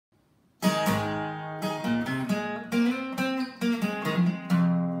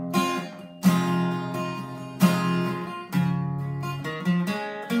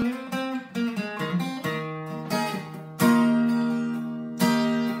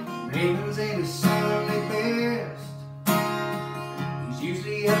Ravens ain't his Sunday best. He's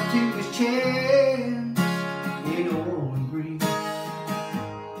usually up to his chest in oil and grease.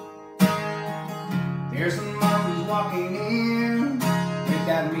 There's some mountains walking in with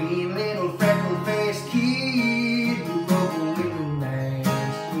that mean little freckle-faced kid who broke a window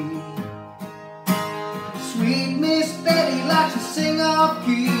last week. Sweet Miss Betty likes to sing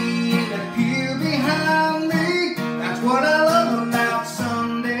off-key in the pew behind me. That's what I love about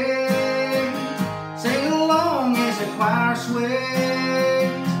Sunday. Sing along as the choir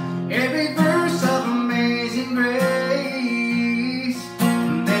sways every verse of Amazing Grace.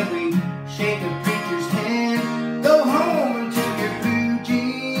 And then we shake the preacher's hand, go home into your blue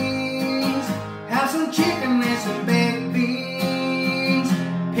jeans, have some chicken and some baked beans,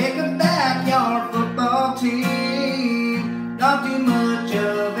 pick a backyard football team, not too much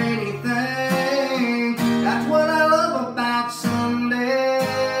of anything. That's what I love about Sunday.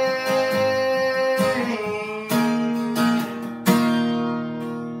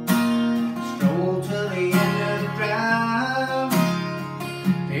 Stroll to the end of the drive,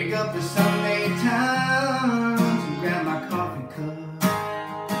 pick up the Sunday Times and grab my coffee cup.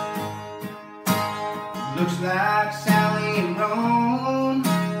 Looks like Sally and Ron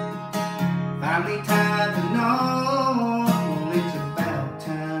finally tied the knot. Well, it's about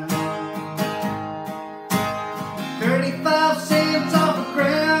time. 35 cents off a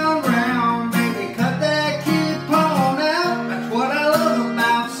crown round, baby, cut that coupon out. That's what I love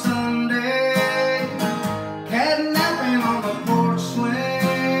about Sunday. Catnapping on the porch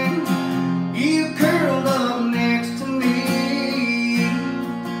swing, you curled up next to me.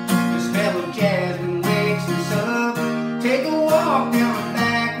 The smell of jasmine wakes us up. Take a walk down the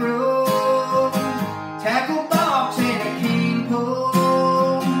back road, tackle box and a cane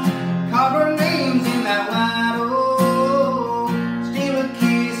pole, carve our names in that white oak, steal a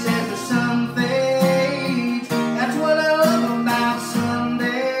kiss as the sun fades. That's what I love about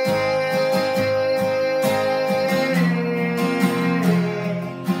Sunday.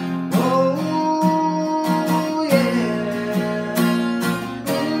 Oh yeah.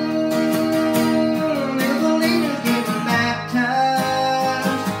 Little leaders getting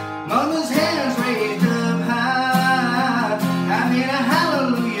baptized, mother's hands raised up high, having a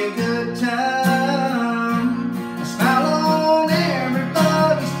hallelujah good time. A smile on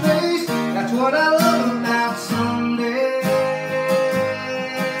everybody's face. That's what I love about Sunday.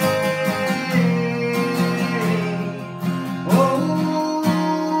 Oh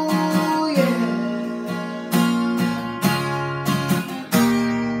yeah.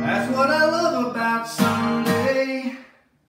 That's what I